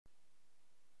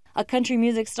A country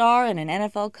music star and an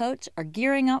NFL coach are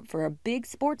gearing up for a big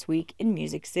sports week in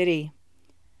Music City.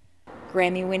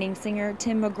 Grammy-winning singer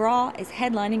Tim McGraw is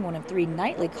headlining one of 3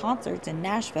 nightly concerts in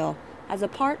Nashville as a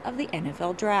part of the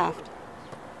NFL Draft.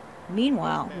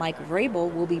 Meanwhile, Mike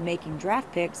Vrabel will be making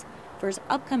draft picks for his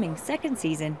upcoming second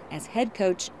season as head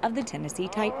coach of the Tennessee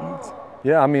Titans.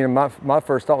 Yeah, I mean, my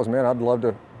first thought was, man, I'd love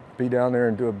to be down there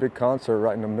and do a big concert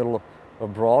right in the middle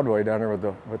of Broadway down there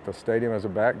with the stadium as a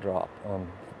backdrop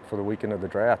for the weekend of the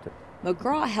draft.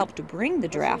 McGraw helped bring the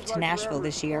draft to Nashville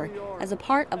this year as a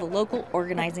part of a local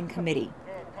organizing committee.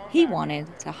 He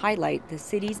wanted to highlight the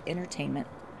city's entertainment.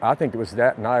 I think it was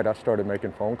that night I started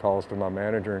making phone calls to my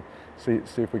manager and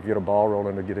see if we could get a ball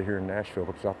rolling to get it here in Nashville,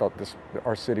 because I thought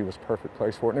our city was a perfect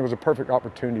place for it, and it was a perfect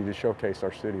opportunity to showcase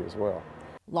our city as well.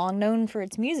 Long known for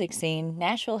its music scene,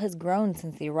 Nashville has grown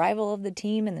since the arrival of the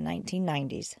team in the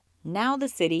 1990s. Now the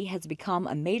city has become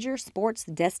a major sports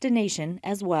destination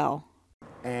as well.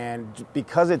 And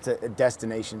because it's a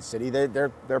destination city,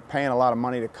 they're paying a lot of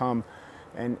money to come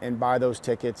and buy those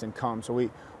tickets and come. So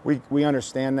we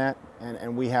understand that,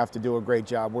 and we have to do a great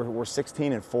job. We're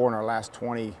 16-4 in our last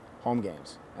 20 home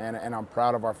games, and I'm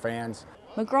proud of our fans.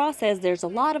 McGraw says there's a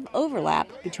lot of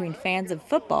overlap between fans of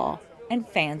football and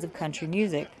fans of country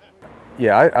music.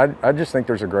 Yeah, I just think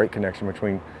there's a great connection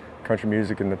between country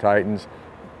music and the Titans,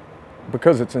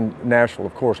 because it's in Nashville,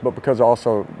 of course, but because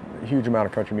also a huge amount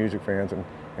of country music fans and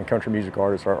country music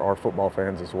artists are football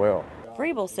fans as well.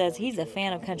 Vrabel says he's a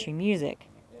fan of country music,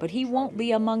 but he won't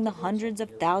be among the hundreds of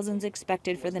thousands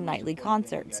expected for the nightly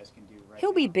concerts.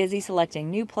 He'll be busy selecting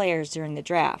new players during the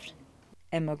draft,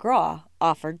 and McGraw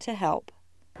offered to help.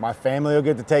 My family will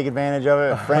get to take advantage of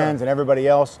it, friends and everybody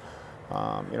else.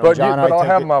 But I'll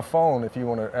have my phone if you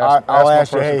want to ask. I'll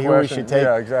ask you, hey, who we should take.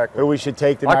 Yeah, exactly. Who we should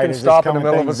take tonight. I can stop in the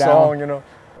middle of a song, you know.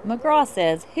 McGraw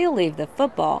says he'll leave the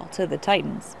football to the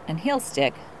Titans, and he'll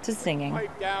stick to singing.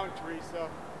 Pipe down, Teresa.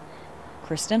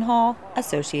 Kristen Hall,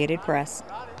 Associated Press.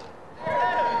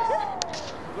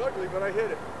 Ugly, but I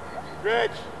hit it.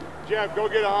 Rich, Jeff, go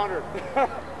get 100.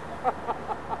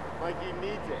 Like he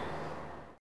needs it.